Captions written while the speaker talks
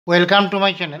Welcome to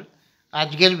my channel.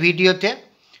 আজকের ভিডিওতে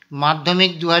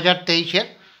মাধ্যমিক 2023-এর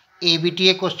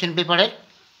ABTA কোশ্চেন পেপারের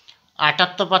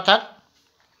 78 পাতার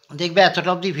দেখবে এতটা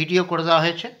অবধি ভিডিও করে দেওয়া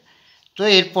হয়েছে। তো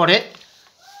এরপরে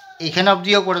এখানে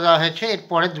অবধিও করে দেওয়া হয়েছে,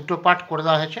 এরপরে দুটো পার্ট করে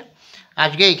দেওয়া হয়েছে।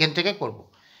 আজকে এইখান থেকে করব।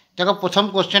 দেখো, প্রথম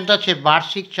কোশ্চেনটা হচ্ছে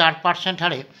বার্ষিক 4%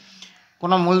 হারে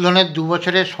কোনো মূলধনের 2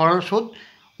 বছরের সরল সুদ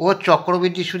ও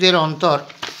চক্রবৃদ্ধি সুদের অন্তর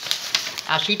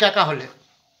 80 টাকা হলে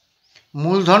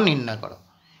মূলধন নির্ণয় করো।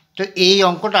 তো এই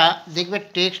অঙ্কটা দেখবে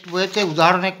টেক্সট বইয়েতে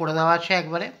উদাহরণে করে দেওয়া আছে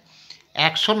একবারে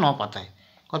 109 পাতায়।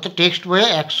 কত টেক্সট বইয়ে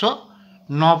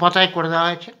 109 পাতায় করে দেওয়া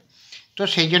হয়েছে। তো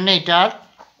সেই জন্য এটা আর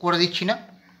করে দিচ্ছি না।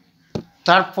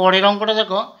 তারপরের অঙ্কটা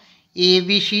দেখো,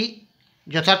 ABC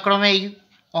যথাক্রমে এই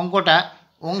অঙ্কটা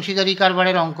অংশীদারি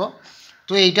কারবারের অঙ্ক।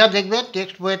 তো এইটা দেখবে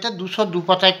টেক্সট বইয়েতে 202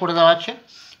 পাতায় করে দেওয়া আছে,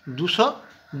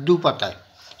 202 পাতায়।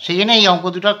 সেই জন্য এই অঙ্ক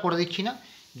দুটো করে দিচ্ছি না।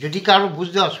 যদি কারো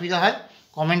বুঝতে অসুবিধা হয়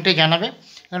কমেন্টে জানাবে,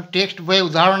 কারণ টেক্সট বইয়ে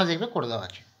উদাহরণে দেখবে করে দেওয়া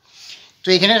আছে। তো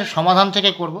এখানে সমাধান থেকে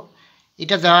করব।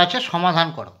 এটা দেওয়া আছে সমাধান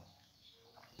করো।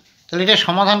 তাহলে এটা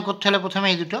সমাধান করতে হলে প্রথমে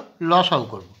এই দুটো লসাগু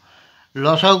করব।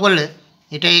 লসাগু করলে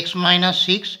এটা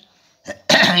x-6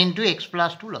 ইন্টু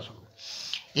x+2 লসাগু।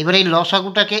 এবার এই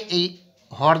লসাগুটাকে এই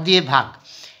হর দিয়ে ভাগ,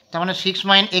 তার মানে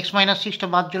x-6টা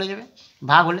বাদ চলে যাবে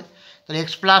ভাগ হলে। তাহলে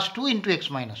x+2 ইন্টু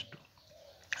x-2,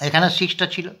 এখানে 6টা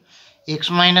ছিল,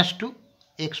 x-2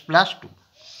 x+2।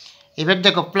 এবার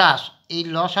দেখো প্লাস এই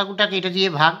লসাগুটাকে এটা দিয়ে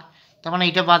ভাগ, তার মানে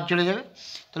এটা বাদ চলে যাবে।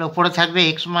 তাহলে ওপরে থাকবে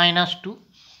x-2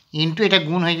 ইন্টু এটা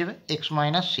গুণ হয়ে যাবে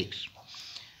x-6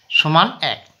 সমান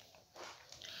 1।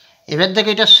 এবার দেখো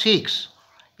এটা 6,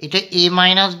 এটা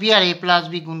a-b আর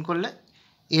a+b গুণ করলে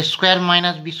a²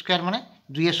 - b² মানে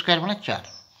 2a² মানে 4,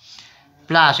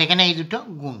 প্লাস এখানে এই দুটো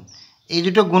গুণ, এই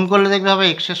দুটো গুণ করলে দেখবে হবে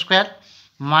x² -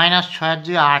 6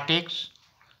 2 8x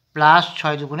প্লাস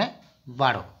 6 2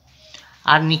 12।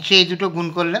 আর নিচে এই দুটো গুণ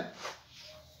করলে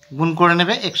গুণ করে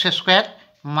নেবে x²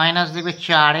 মাইনাস দেবে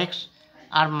 4x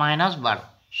আর -12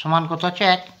 সমান কত হচ্ছে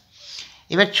 1।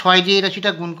 এবার 6 দিয়ে এই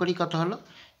রাশিটা গুণ করি, কত হলো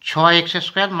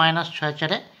 6x² - 6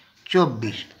 4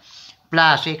 24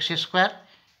 plus x²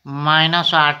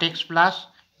 -8x plus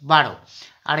 12।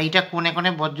 আর এইটা কোণে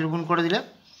কোণে বজ্রগুণ করে দিলে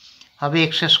হবে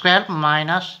x² -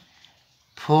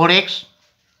 4x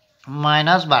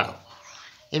 -12।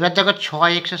 এবার দেখো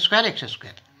 6x²,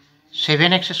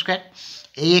 7x²,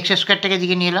 এই x²টাকে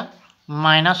দিকে নিয়ে এলাম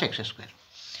 -x²।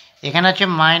 এখানে আছে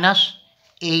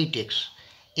 -8x,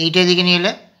 এইটা দিকে নিয়ে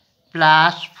এলে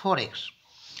 +4x।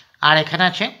 আর এখানে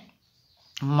আছে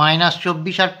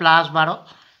 -24 আর +12,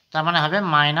 তার মানে হবে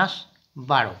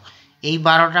 -12। এই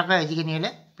 12টাকে এদিকে নিয়ে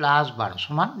এলে +12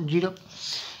 সমান 0।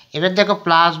 এবার দেখো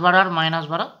 +12 আর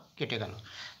 -12 কেটে গেল,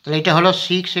 তাহলে এটা হলো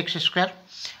 6x²।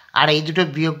 আর এই দুটো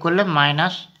বিয়োগ করলে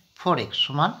 -4x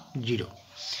সমান 0।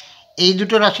 এই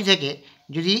দুটো রাশি থেকে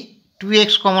যদি 2x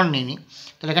কমন নিয়ে নিই,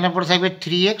 তাহলে এখানে পড়ে থাকবে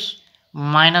 3x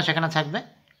মাইনাস এখানে থাকবে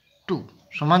 2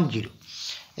 সমান 0।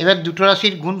 এবার দুটো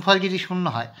রাশির গুণফল যদি শূন্য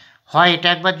হয়, হয় এটা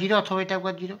একবার 0 অথবা এটা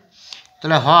একবার 0।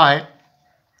 তাহলে হয়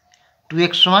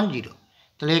 2x সমান 0,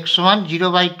 তাহলে x সমান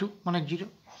 0/2 মানে 0,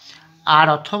 আর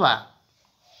অথবা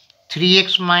 3x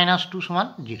 - 2 সমান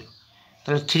 0,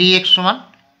 তাহলে 3x সমান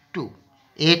 2,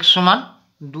 x সমান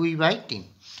 2/3।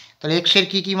 তাহলে এক্সের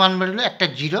কী কী মান বেরোলো, একটা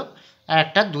 0 আর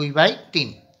একটা 2/3।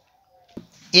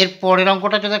 এর পরের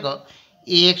অঙ্কটাতে দেখো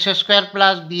ax²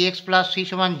 + bx + c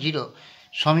সমান 0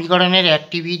 সমীকরণের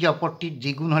একটি বীজ অপরটির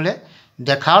দ্বিগুণ হলে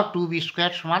দেখাও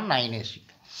 2b² সমান 9ac।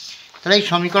 তাহলে এই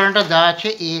সমীকরণটা দেওয়া আছে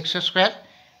ax²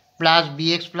 +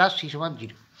 bx + c সমান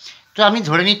 0। তো আমি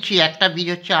ধরে নিচ্ছি একটা বীজ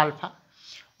হচ্ছে আলফা,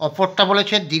 অপরটা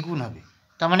বলেছে দ্বিগুণ হবে,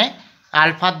 তার মানে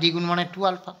আলফার দ্বিগুণ মানে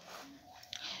 2α।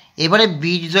 এবারে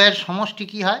বীজদ্বয়ের সমষ্টি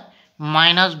কী হয়,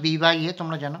 -b/a,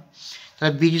 তোমরা জানো।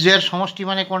 তাহলে বীজদ্বয়ের সমষ্টি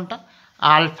মানে কোনটা,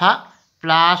 আলফা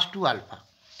প্লাস 2α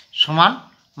সমান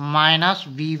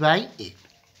 -b/a।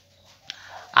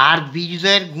 আর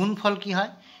বীজদ্বয়ের গুণফল কি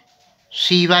হয়,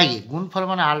 c/a, গুণফল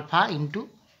মানে আলফা ইন্টু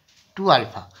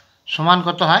 2α সমান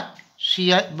কত হয়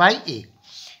c/a।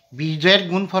 বীজদ্বয়ের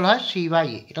গুণফল হয় c/a,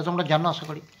 এটা তোমরা জানো আশা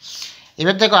করি।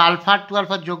 এবার দেখো আলফা আর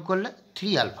 2α যোগ করলে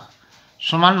 3α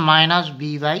সমান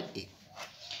 -b/a।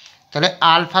 তাহলে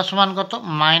আলফা সমান কত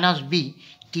 -b,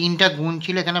 3টা গুণ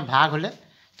ছিল এখানে ভাগ হলে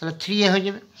তাহলে 3a হয়ে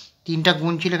যাবে, 3টা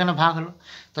গুণ ছিল এখানে ভাগ হলো,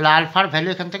 তাহলে আলফার ভ্যালু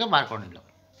এখান থেকে বার করে নিলাম।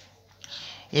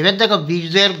 এবার দেখো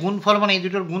বীজদ্বয়ের গুণফল মানে এই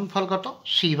দুটোর গুণফল কত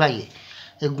c/a,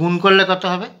 গুণ করলে কত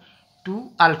হবে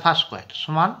 2α²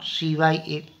 সমান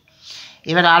c/a।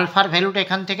 এবার আলফার ভ্যালুটা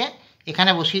এখান থেকে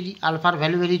এখানে বসিয়ে দিই, আলফার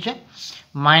ভ্যালু বেরিয়েছে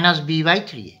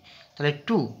 -b/3a, তাহলে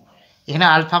 2, এখানে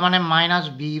আলফা মানে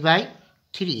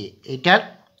 -b/3a, এটার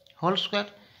হোল স্কোয়ার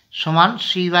সমান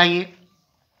c/a।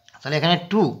 তাহলে এখানে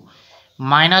 2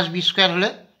 মাইনাস বি স্কোয়ার হলে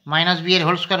মাইনাস বি এর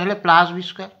হোল স্কোয়ার হলে প্লাস বি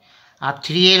স্কোয়ার, আর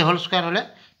 3a এর হোল স্কোয়ার হলে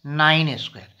 9a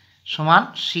স্কোয়ার সমান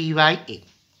সি বাই এ।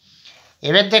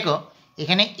 এবার দেখো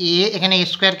এখানে এখানে এ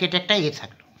স্কোয়ার কেটে একটা এ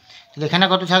থাকলো, তাহলে এখানে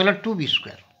কত থাকলো 2b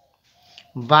স্কোয়ার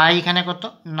বাই এখানে কত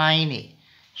 9a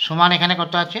সমান এখানে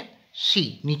কত আছে সি,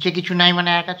 নিচে কিছু নাই মানে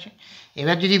 1 আছে।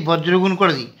 এবার যদি বজ্রগুণ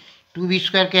করে দিই 2b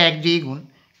স্কোয়ারকে 1 দিয়ে গুণ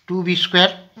 2b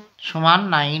স্কোয়ার সমান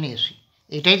 9ac,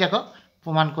 এটাই দেখো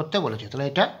প্রমাণ করতে বলেছে। তাহলে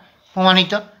এটা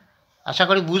প্রমাণিত, আশা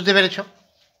করি বুঝতে পেরেছ।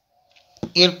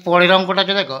 এর পরের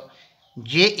অঙ্কটাকে দেখো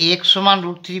যে x সমান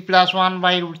 √3 + 1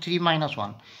 বাই √3 -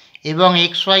 1 এবং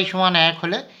xy সমান 1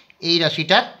 হলে এই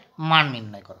রাশিটার মান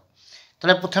নির্ণয় করো।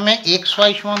 তাহলে প্রথমে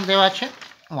xy সমান দেওয়া আছে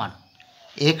 1,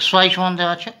 xy সমান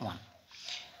দেওয়া আছে 1,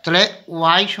 তাহলে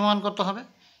y সমান কত হবে,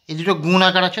 এই দুটো গুণ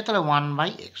আকার আছে, তাহলে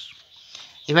 1/x।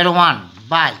 এবার 1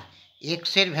 বাই x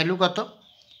এর ভ্যালু কত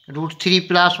 √3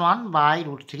 + 1 বাই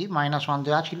 √3 - 1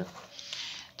 দেওয়া ছিল,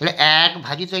 তাহলে 1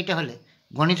 ভাজিত এটা হলে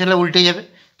গণিত হলে উল্টে যাবে,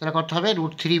 তাহলে কত হবে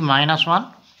 √3 - 1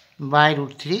 বাই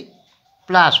 √3 +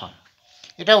 1,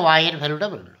 এটা y এর ভ্যালুটা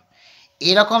বেরোলো।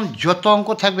 এরকম যত অঙ্ক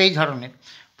থাকবে এই ধরনের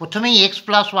প্রথমেই x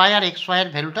 + y আর xy এর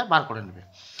ভ্যালুটা বার করে নেবে।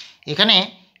 এখানে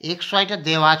xyটা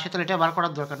দেওয়া আছে, তাহলে এটা বার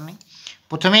করার দরকার নেই,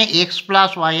 প্রথমে x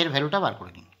 + y এর ভ্যালুটা বার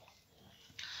করে নিন।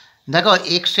 দেখো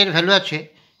x এর ভ্যালু আছে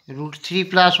 √3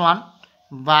 + 1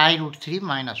 বাই √3 -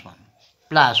 1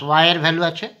 প্লাস y এর ভ্যালু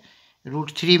আছে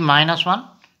 √3 - 1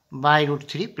 বাই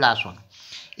 √3 + 1।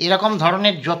 এরকম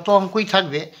ধরনের যত অঙ্কই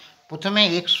থাকবে প্রথমে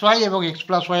xy এবং x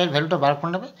 + y এর ভ্যালুটা বার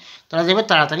করে নেবে, তাহলে দেখবে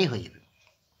তাড়াতাড়ি হয়ে যাবে।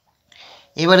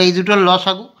 এবার এই দুটোর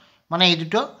লসাগু মানে এই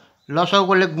দুটো লসাগু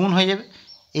করলে গুণ হয়ে যাবে,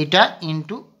 এটা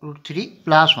ইন্টু √3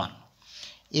 + 1।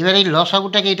 এবার এই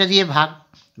লসাগুটাকে এটা দিয়ে ভাগ,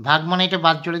 ভাগ মানে এটা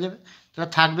বাদ চলে যাবে, তাহলে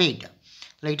থাকবে এইটা,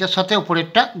 তাহলে এটার সাথে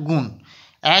ওপরেরটা গুণ,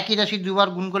 একই রাশি দুবার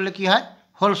গুণ করলে কি হয়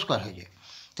হোল স্কোয়ার হয়ে যায়,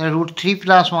 তাহলে √3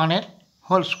 + 1 এর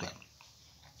হোল স্কোয়ার,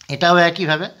 এটাও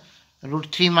একইভাবে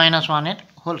 √3 - 1 এর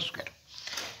হোল স্কোয়ার।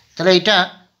 তাহলে এটা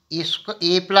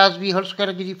a + b হোল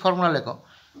স্কোয়ারের যদি ফর্মুলা লেখো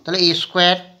তাহলে a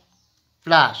square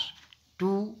plus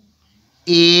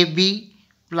 2ab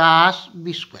plus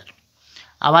B square,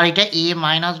 আবার এটা a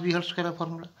 - b হোল স্কোয়ারের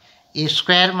ফর্মুলা, a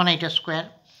স্কোয়ার মানে এটা square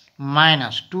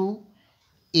minus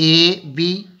 2ab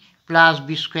plus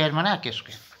B square মানে a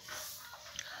স্কোয়ার,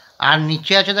 আর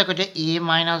নিচে আছে দেখো এটা a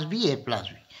 - b a + b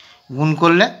গুণ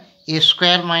করলে a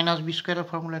স্কোয়ার মাইনাস বি স্কোয়ারের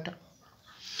ফর্মুলাটা।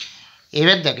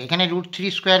 এবার দেখো এখানে √3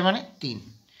 স্কোয়ার মানে 3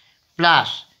 প্লাস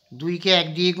 2কে 1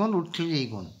 দিয়ে গুণ √3 দিয়ে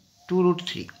গুণ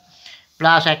 2√3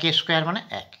 প্লাস 1 স্কোয়ার মানে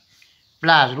 1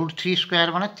 প্লাস √3 স্কোয়ার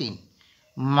মানে 3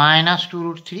 মাইনাস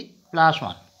 2√3 প্লাস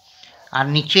 1, আর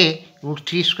নিচে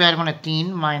 √3 স্কোয়ার মানে 3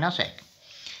 মাইনাস 1।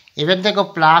 এবার দেখো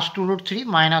প্লাস 2√3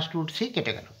 মাইনাস 2√3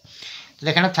 কেটে গেল, তাহলে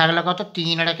এখানে থাকলে কত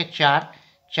 3 আর 1 4,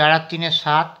 4 আর 3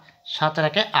 7, 7 আর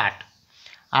 1 8,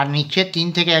 আর নিচে 3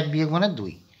 থেকে 1 বিয়োগ মানে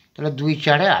 2, তাহলে 2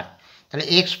 4 8, তাহলে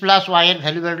x + y এর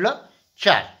ভ্যালু বেরোলো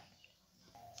 4।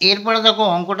 এরপরে দেখো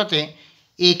অঙ্কটাতে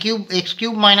x³ -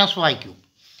 y³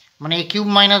 মানে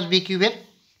a³ - b³ এর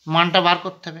মানটা বার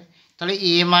করতে হবে, তাহলে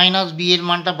a - b এর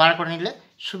মানটা বার করে নিলে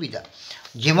সুবিধা,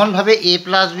 যেমনভাবে a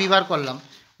 + b বার করলাম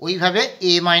ওইভাবে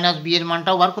a - b এর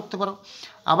মানটাও বার করতে পারো,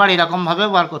 আবার এরকমভাবেও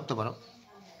বার করতে পারো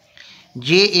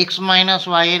যে x -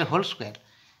 y এর হোল স্কোয়ার,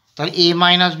 তাহলে a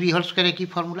 - b হোল স্কোয়ারের কী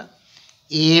formula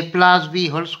a + b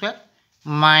whole square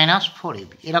minus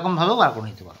 4ab, এরকমভাবেও বার করে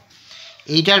নিতে পারো।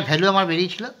 এইটার ভ্যালু আমার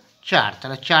বেরিয়েছিল 4,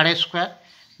 তাহলে 4 স্কোয়ার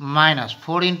মাইনাস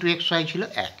 4 × xy ছিল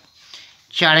 1,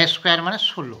 4 স্কোয়ার মানে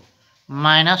 16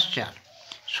 মাইনাস 4,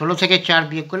 16 থেকে 4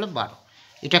 বিয়োগ করলে 12,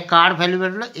 এটা কার ভ্যালু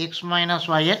বেরোলো x - y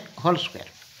এর হোল স্কোয়ার।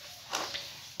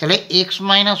 তাহলে x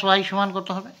 - y সমান কত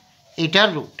হবে, এটার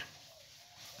রুট,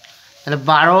 তাহলে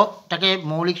 12টাকে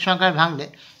মৌলিক সংখ্যায় ভাঙলে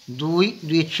 2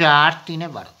 2 4 3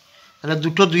 12, তাহলে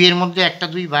দুটো 2 এর মধ্যে একটা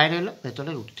 2 বাইরে এলো,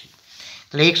 ভেতরে √3,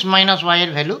 তাহলে x - y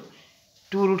এর ভ্যালু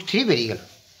 2√3 বেরিয়ে গেল।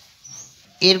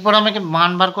 এরপর আমাকে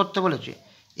মান বার করতে বলেছে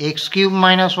x³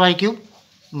 - y³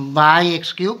 by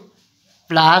x³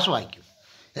 plus y³,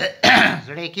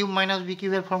 সেটা a³ - b³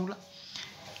 এর formula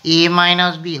a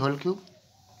 - b whole cube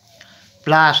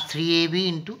plus 3ab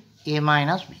into a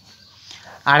 - b,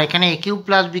 আর এখানে a³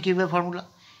 + b³ এর ফর্মুলা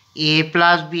a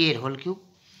 + b এর whole cube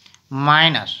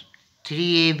minus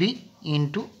 3ab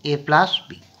into a + b।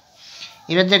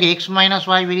 এবার দেখো x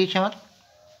 - y বেরিয়েছে আমার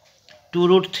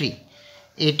 2√3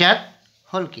 এটার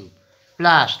whole cube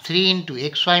plus 3 into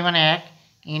xy মানে 1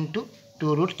 ইন্টু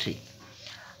 2√3,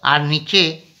 আর নিচে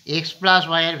x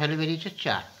 + y এর ভ্যালু বেরিয়েছে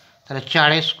 4, তাহলে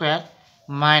 4 স্কোয়ার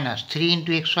মাইনাস 3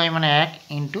 ইন্টু xy মানে 1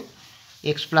 ইন্টু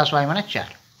x + y মানে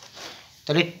 4,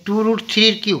 তাহলে 2√3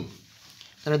 এর কিউব,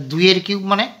 তাহলে 2 এর কিউব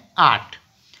মানে 8,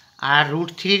 আর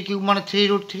 √3 এর কিউব মানে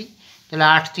 3√3, তাহলে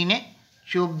 8 3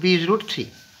 24√3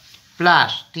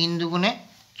 প্লাস 3 2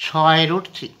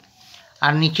 6√3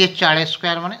 আর নিচে 4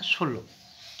 স্কোয়ার মানে 16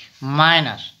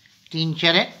 মাইনাস 3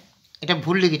 4 এটা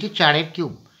ভুল লিখেছি 4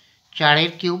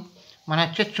 কিউব মানে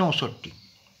হচ্ছে 64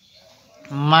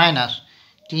 মাইনাস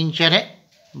 3 4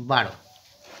 12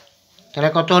 তাহলে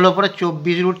কত হলো পরে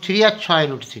 24√3 আর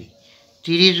 6√3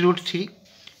 30√3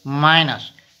 মাইনাস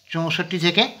 64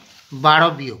 থেকে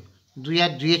 12 বিয়োগ 2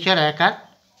 আর 2 4 1 আর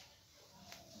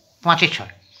 5 6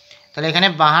 তাহলে এখানে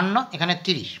 52 এখানে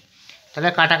 30 তাহলে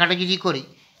কাটাকাটি যদি করি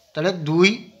তাহলে 2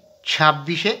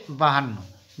 26 52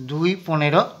 2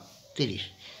 15 30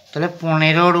 তাহলে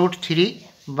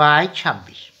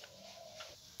 15√3/26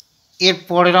 এর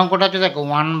পরের অঙ্কটা হচ্ছে দেখো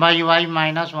 1/y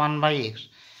minus 1/x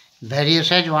varies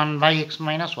age 1/x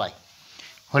minus y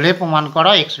হলে প্রমাণ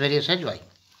করো x ভ্যারিয়েস এজ y।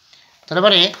 তাহলে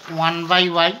এবারে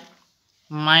 1/y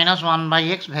minus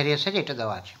 1/x varies age এটা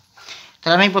দেওয়া আছে।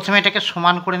 তাহলে আমি প্রথমে এটাকে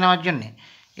সমান করে নেওয়ার জন্যে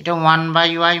এটা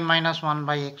 1/y মাইনাস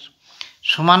 1/x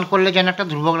সমান করলে যেন একটা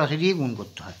ধ্রুবক রাশি দিয়ে গুণ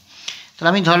করতে হয়। তাহলে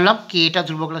আমি ধরলাম কে এটা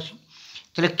ধ্রুবক রাশি,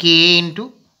 তাহলে কে ইন্টু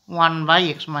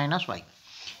 1/x মাইনাস y।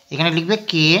 এখানে লিখবে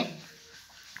কে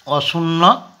অশূন্য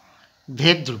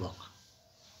ভেদ ধ্রুবক,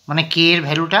 মানে কে এর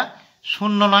ভ্যালুটা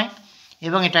শূন্য নয়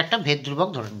এবং এটা একটা ভেদ ধ্রুবক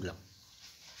ধরে নিলাম।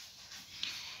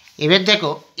 এবার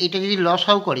দেখো এটা যদি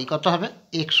লসাগু করি কত হবে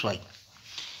xy,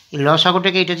 এই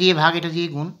লসাগুটাকে এটা দিয়ে ভাগ এটা দিয়ে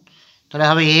গুণ, তাহলে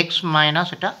হবে x মাইনাস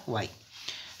এটা y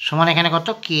সমান এখানে কত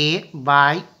কে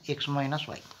বাই এক্স মাইনাস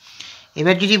ওয়াই।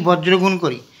 এবার যদি বজ্র গুণ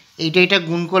করি এইটা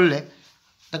গুণ করলে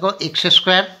দেখো x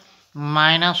square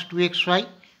minus 2xy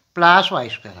plus Y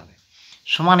square হবে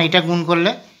সমান এটা গুণ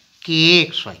করলে কে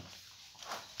এক্স ওয়াই।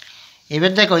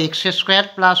 এবার দেখো x square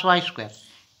plus Y square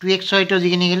 2xyটা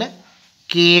দিকে নিয়ে গেলে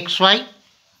কে এক্স ওয়াই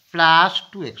প্লাস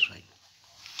 2xy,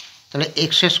 তাহলে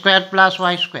x square plus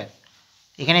Y square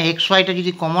এখানে এক্স ওয়াইটা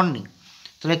যদি কমন নিই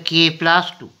তাহলে কে প্লাস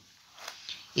 2।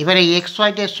 এবারে এই এক্স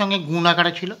ওয়াইটা এর সঙ্গে গুণ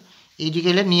আকারে ছিল, এইদিকে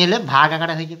এলে নিয়ে এলে ভাগ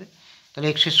আকারে হয়ে যাবে, তাহলে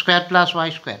x square plus Y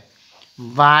square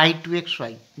by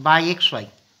 2xy by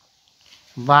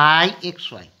x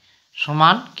Y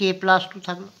সমান কে প্লাস 2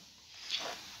 থাকলো।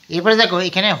 এবারে দেখো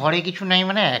এখানে হরে কিছু নাই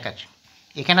মানে 1 আছে,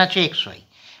 এখানে আছে এক্স ওয়াই,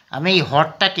 আমি এই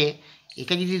হরটাকে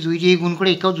একে যদি 2 দিয়ে গুণ করে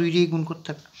একেও 2 দিয়ে গুণ করতে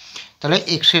হবে, তাহলে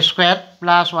x square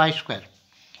plus Y square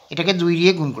এটাকে 2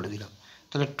 দিয়ে গুণ করে দিলাম,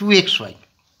 তাহলে 2xy।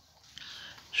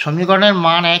 সমীকরণের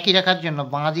মান একই রাখার জন্য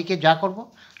বাঁ দিকে যা করব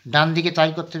ডান দিকে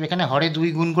তাই করতে হবে। এখানে হরে 2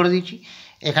 গুণ করে দিয়েছি,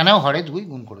 এখানেও হরে 2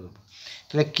 গুণ করে দেবো,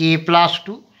 তাহলে কে প্লাস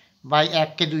 2 বাই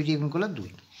 1কে 2 দিয়ে গুণ করলে 2।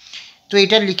 তো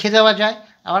এটা লিখে দেওয়া যায়,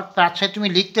 আবার পাশে তুমি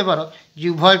লিখতে পারো যে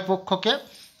উভয় পক্ষকে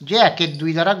যে 1 2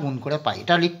 দ্বারা গুণ করে পাই,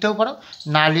 এটা লিখতেও পারো,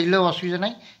 না লিখলেও অসুবিধা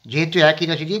নাই যেহেতু একই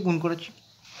রাশি দিয়ে গুণ করেছি।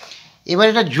 এবার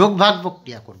এটা যোগ ভাগ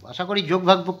প্রক্রিয়া করবো, আশা করি যোগ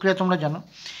ভাগ প্রক্রিয়া তোমরা জানো।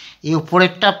 এই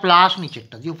উপরেরটা প্লাস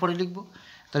নিচেরটা দিয়ে উপরে লিখবো,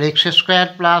 তাহলে x square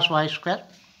plus Y square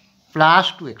plus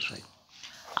 2xy,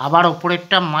 আবার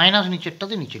ওপরেরটা মাইনাস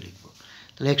নিচেরটাতে নিচে লিখবো,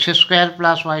 তাহলে x square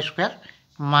plus Y square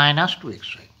minus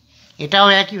 2xy। এটাও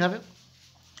একইভাবে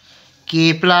কে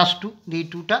প্লাস 2 এই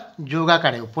 2টা যোগ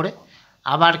আকারে উপরে,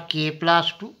 আবার কে প্লাস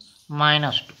 2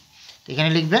 মাইনাস 2, এখানে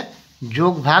লিখবে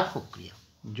যোগ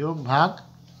ভাগ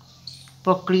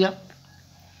প্রক্রিয়া।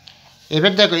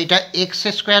 এবার দেখো এটা x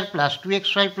square plus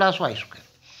 2xy plus Y square,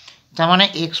 তার মানে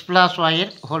এক্স প্লাস ওয়াই এর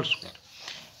হোল স্কোয়ার,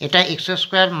 এটা x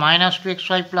square minus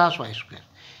 2xy plus Y square,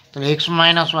 তাহলে এক্স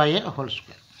মাইনাস ওয়াই এর হোল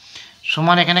স্কোয়ার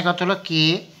সমান এখানে কত হলো কে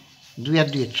 2 আর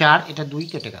 2 4, এটা 2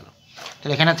 কেটে গেল,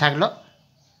 তাহলে এখানে থাকলো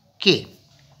কে।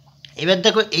 এবার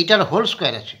দেখো এইটার হোল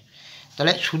স্কোয়ার আছে,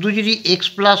 তাহলে শুধু যদি x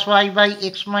plus Y by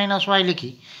x minus Y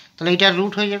লিখি তাহলে এটার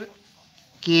রুট হয়ে যাবে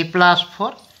কে প্লাস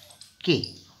 4 কে,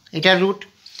 এটার রুট।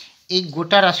 এই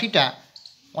গোটা রাশিটা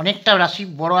অনেকটা রাশি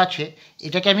বড় আছে,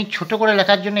 এটাকে আমি ছোট করে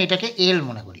লেখার জন্য এটাকে এল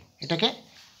মনে করি, এটাকে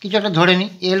কিছু একটা ধরে নিই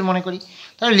এল মনে করি,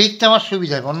 তাহলে লিখতে আমার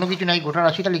সুবিধা হবে, অন্য কিছু নাই, গোটা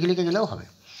রাশিটা লিখে গেলেও হবে।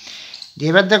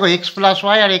 এবার দেখো এক্স প্লাস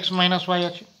ওয়াই আর এক্স মাইনাস ওয়াই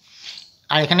আছে,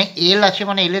 আর এখানে এল আছে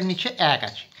মানে এলের নিচে 1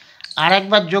 আছে, আর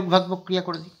একবার যোগ ভাগ প্রক্রিয়া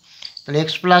করে দিই, তাহলে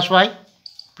এক্স প্লাস ওয়াই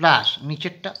প্লাস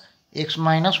নিচেরটা এক্স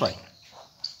মাইনাস ওয়াই,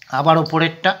 আবার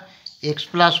ওপরেরটা x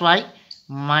plus Y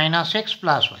minus x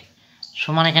plus Y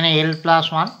সমান এখানে এল প্লাস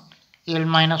 1 এল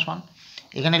মাইনাস 1,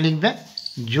 এখানে লিখবে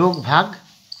যোগ ভাগ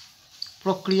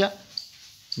প্রক্রিয়া।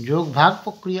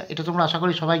 এটা তোমরা আশা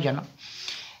করি সবাই জানো।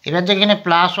 এবার দেখো এখানে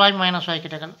প্লাস ওয়াই মাইনাস ওয়াই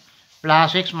কেটে গেল,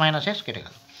 প্লাস এক্স মাইনাস এক্স কেটে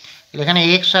গেল, এখানে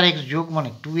এক্স আর এক্স যোগ মানে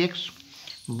 2x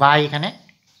বাই এখানে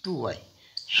 2y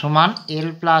সমান এল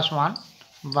প্লাস 1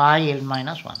 বাই এল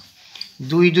মাইনাস 1,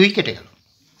 2 2 কেটে গেল।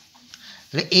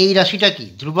 তাহলে এই রাশিটা কি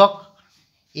ধ্রুবক,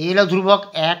 এলও ধ্রুবক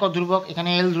 1ও ধ্রুবক, এখানে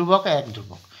এল ধ্রুবক 1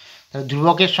 ধ্রুবক, তাহলে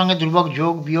ধ্রুবকের সঙ্গে ধ্রুবক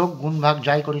যোগ বিয়োগ গুণ ভাগ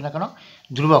যাই করি না কেন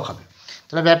ধ্রুবক হবে।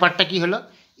 তাহলে ব্যাপারটা কি হলো,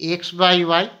 এক্স বাই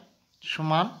ওয়াই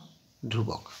সমান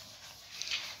ধ্রুবক।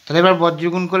 তাহলে এবার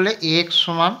বজ্রগুণ করলে এক্স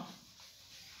সমান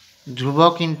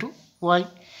ধ্রুবক ইন্টু ওয়াই,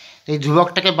 এই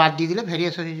ধ্রুবকটাকে বাদ দিয়ে দিলে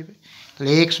ভ্যারিয়েশন হয়ে যাবে।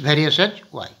 তাহলে এক্স ভ্যারিয়েশন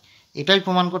ওয়াই, এটাই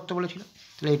প্রমাণ করতে বলেছিল,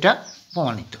 তাহলে এটা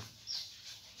প্রমাণিত।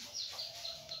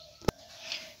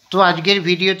 তো আজকের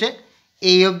ভিডিওতে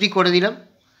এই অবধি করে দিলাম।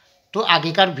 তো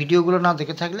আগেকার ভিডিওগুলো না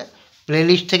দেখে থাকলে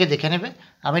প্লেলিস্ট থেকে দেখে নেবে,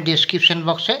 আমি ডেসক্রিপশন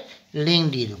বক্সে লিঙ্ক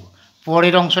দিয়ে দেবো।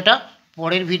 পরের অংশটা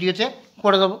পরের ভিডিওতে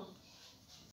করে দেবো।